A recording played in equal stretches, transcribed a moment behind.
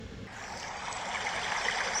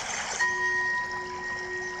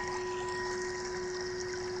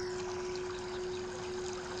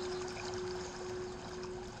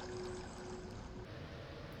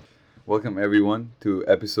Welcome everyone to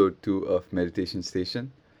episode 2 of Meditation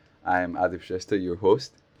Station. I am Adib Shrestha, your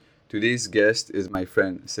host. Today's guest is my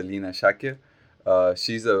friend Selina Shakir.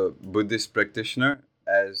 She's a Buddhist practitioner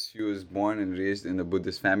as she was born and raised in a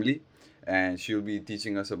Buddhist family, and she'll be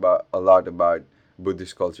teaching us about a lot about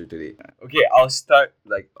Buddhist culture today. Okay, I'll start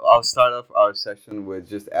off our session with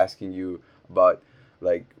just asking you about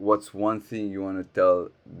what's one thing you want to tell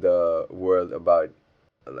the world about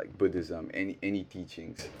Buddhism, any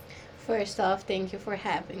teachings. First off, thank you for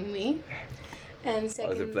having me. And It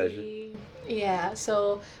was a pleasure. secondly, yeah,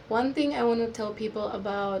 so one thing I want to tell people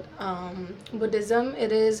about Buddhism,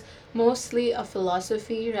 it is mostly a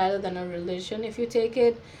philosophy rather than a religion. If you take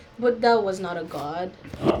it, Buddha was not a god.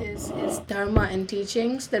 It is his dharma and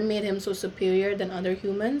teachings that made him so superior than other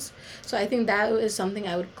humans. So I think that is something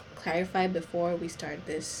I would clarify before we start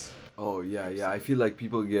this. Oh yeah, yeah. I feel like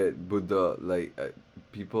people get Buddha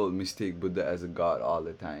people mistake Buddha as a god all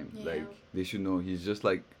the time. Yeah, Like they should know he's just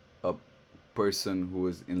like a person who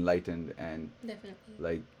is enlightened and definitely.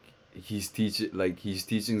 like his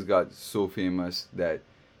teachings got so famous that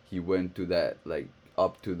he went to that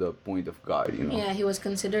up to the point of God. Yeah, he was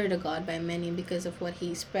considered a god by many because of what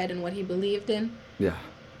he spread and what he believed in. Yeah.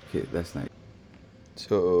 Okay, that's nice.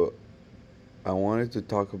 So I wanted to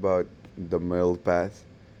talk about the middle path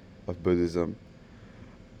of Buddhism.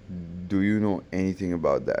 Do you know anything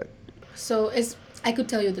about that? So it's I could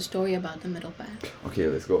tell you the story about the middle path. Okay,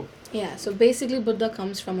 let's go. Yeah, so basically Buddha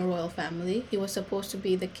comes from a royal family. He was supposed to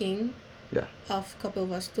be the king Yeah. of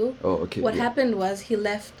Kapilvastu. Oh, okay. What Yeah. happened was he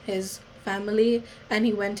left his family and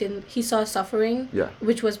he saw suffering, Yeah.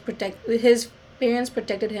 which was his parents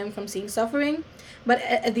protected him from seeing suffering, but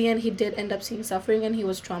at the end he did end up seeing suffering and he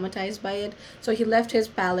was traumatized by it. So he left his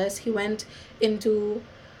palace. He went into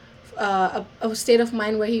a state of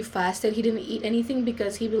mind where he fasted. He didn't eat anything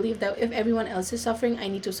because he believed that if everyone else is suffering, I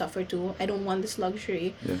need to suffer too. I don't want this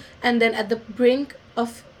luxury. Yeah. And then at the brink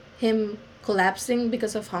of him collapsing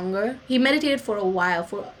because of hunger, he meditated for a while,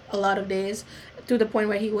 for a lot of days, to the point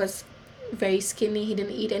where he was very skinny. He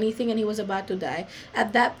didn't eat anything and he was about to die.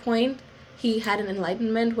 At that point, he had an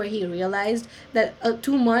enlightenment where he realized that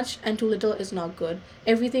too much and too little is not good.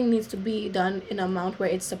 Everything needs to be done in an amount where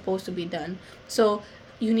it's supposed to be done. So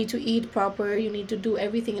you need to eat proper, you need to do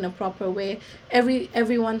everything in a proper way.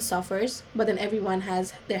 Everyone suffers, but then everyone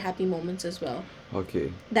has their happy moments as well.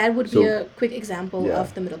 Okay. That would be So a quick example yeah,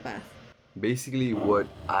 of the middle path. basically what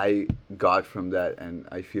I got from that, and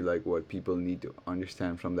I feel like what people need to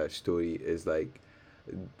understand from that story is like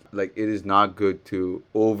it is not good to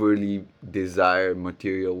overly desire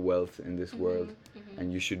material wealth in this world,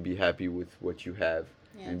 and you should be happy with what you have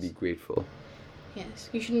and be Yes. grateful. Yes,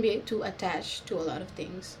 you shouldn't be too attached to a lot of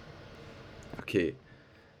things. Okay,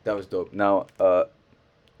 that was dope. Now,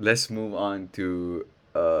 let's move on to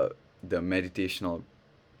the meditational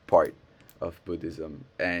part of Buddhism.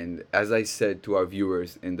 And as I said to our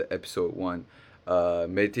viewers in the episode 1,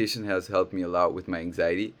 meditation has helped me a lot with my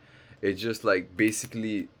anxiety. It's just like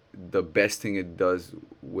basically the best thing it does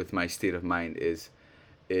with my state of mind is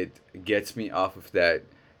it gets me off of that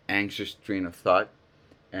anxious train of thought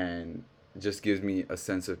and just gives me a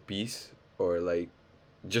sense of peace, or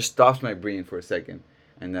just stops my brain for a second,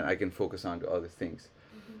 and then I can focus on to other things.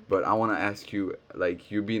 But I want to ask you, like,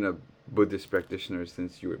 you being a Buddhist practitioner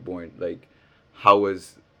since you were born, like, how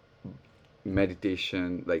was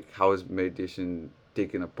how has meditation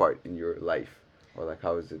taken a part in your life, or like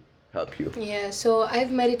how has it helped you? Yeah, so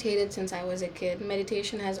I've meditated since I was a kid.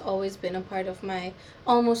 Meditation has always been a part of my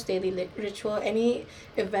almost daily ritual. Any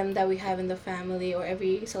event that we have in the family or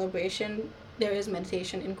every celebration, there is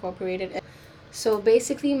meditation incorporated. So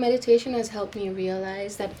basically, meditation has helped me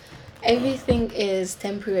realize that everything is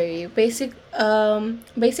temporary. Basic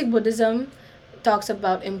Buddhism talks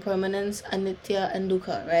about impermanence, anitya, and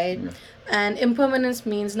dukkha, right? Yeah. And impermanence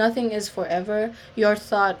means nothing is forever. Your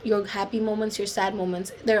thought, your happy moments, your sad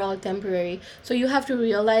moments, they're all temporary. So you have to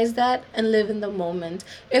realize that and live in the moment.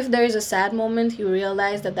 If there is a sad moment, you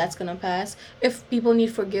realize that that's gonna pass. If people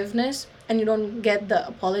need forgiveness and you don't get the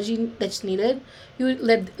apology that's needed, you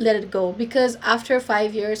let it go, because after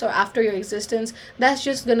 5 years or after your existence, that's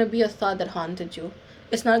just gonna be a thought that haunted you.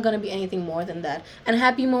 It's not going to be anything more than that. And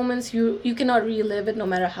happy moments, you cannot relive it no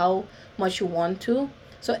matter how much you want to.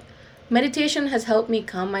 So meditation has helped me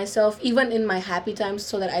calm myself even in my happy times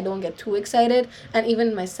so that I don't get too excited, and even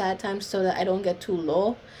in my sad times so that I don't get too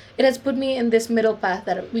low. It has put me in this middle path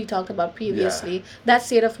that we talked about previously. That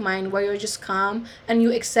state of mind where you're just calm and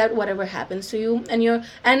you accept whatever happens to you,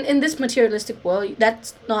 and in this materialistic world,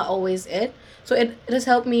 that's not always it. So it has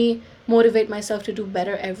helped me motivate myself to do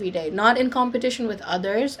better every day, not in competition with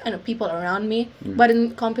others and people around me, but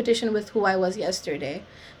in competition with who I was yesterday.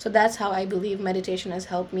 So that's how I believe meditation has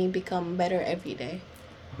helped me become better every day.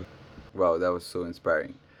 Wow, that was so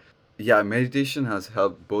inspiring. Yeah, meditation has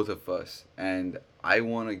helped both of us, and I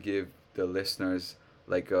want to give the listeners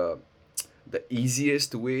like the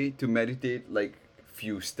easiest way to meditate, like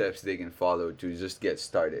few steps they can follow to just get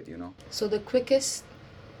started, you know? So the quickest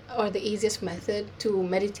or the easiest method to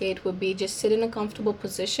meditate would be just sit in a comfortable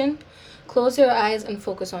position, close your eyes and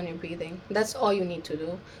focus on your breathing. That's all you need to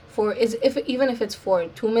do. For is if even if it's for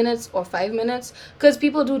 2 minutes or 5 minutes, because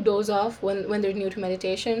people do doze off when they're new to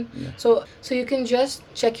meditation. Yeah. So you can just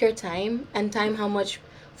check your time and time how much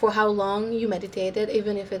for how long you meditated,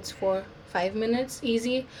 even if it's for 5 minutes,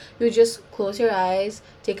 easy. You just close your eyes,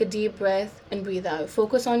 take a deep breath, and breathe out.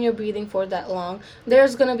 Focus on your breathing for that long.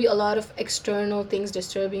 There's gonna be a lot of external things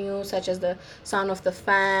disturbing you, such as the sound of the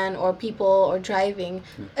fan or people or driving.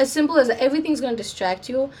 As simple as that, everything's gonna distract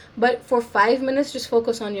you. But for 5 minutes, just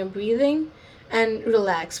focus on your breathing and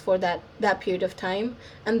relax for that period of time,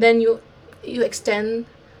 and then you extend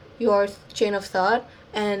your chain of thought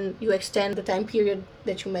and you extend the time period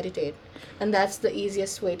that you meditate, and that's the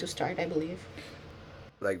easiest way to start, I believe.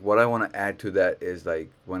 Like what I want to add to that is like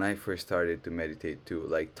when I first started to meditate too,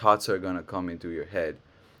 like thoughts are going to come into your head,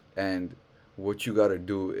 and what you got to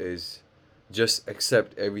do is just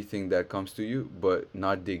accept everything that comes to you but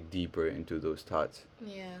not dig deeper into those thoughts.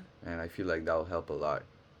 Yeah. And I feel like that'll help a lot.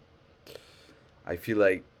 I feel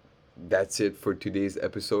like that's it for today's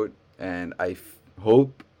episode, and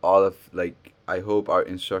hope I hope our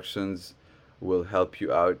instructions will help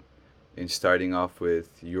you out in starting off with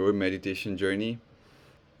your meditation journey.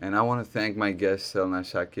 And I want to thank my guest Selna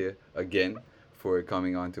Shakir again for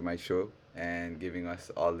coming on to my show and giving us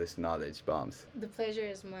all this knowledge bombs. The pleasure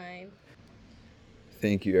is mine.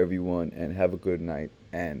 Thank you everyone, and have a good night,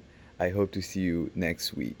 and I hope to see you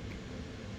next week.